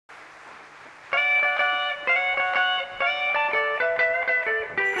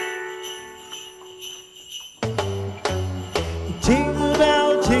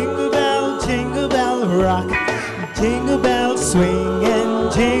Jingle bells swing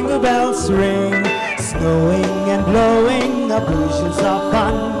and jingle bells ring, snowing and blowing the bushels of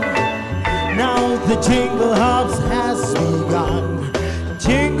fun. Now the jingle hops has begun.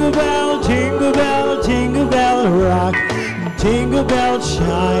 Jingle bell, jingle bell, jingle bell rock. Jingle bell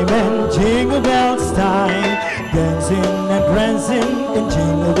chime and jingle bells time, dancing and prancing in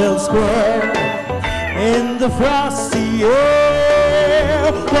Jingle Bell Square. In the frosty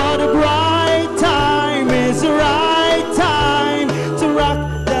air, what a bright time, is the right time to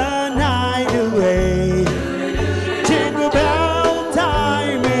rock the night away. Jingle bell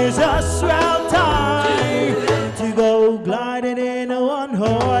time is a swell time to go gliding in a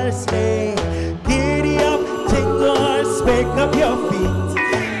one-horse sleigh. Giddy up, jingle horse, pick up your feet,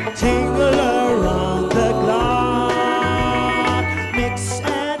 jingle around the clock. Mix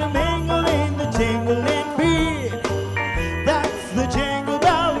and mingle in the jingling beat. That's the Jingle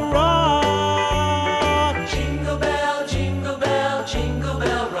Bell rock. Jingle bell, jingle bell, jingle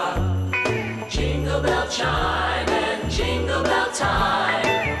bell rock. Jingle bell chime and jingle bell time,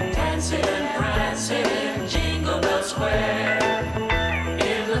 dancing and prancing in Jingle Bell Square.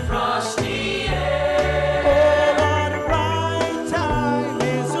 In the frosty air. Oh, what a bright time,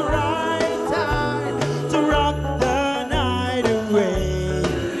 is the right time to rock the night away.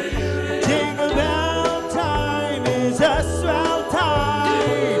 Jingle bell time is a swell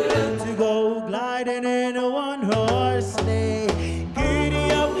time to go gliding in a one-horse sleigh.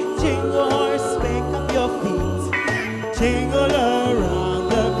 Giddy up, jingle horse, pick up your feet, jingle around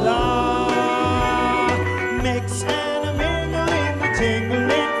the clock. Mix and mingle in the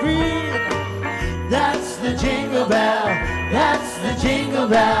jingling beat. That's the Jingle Bell, that's the Jingle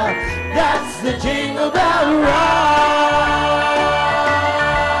Bell, that's the Jingle Bell rock.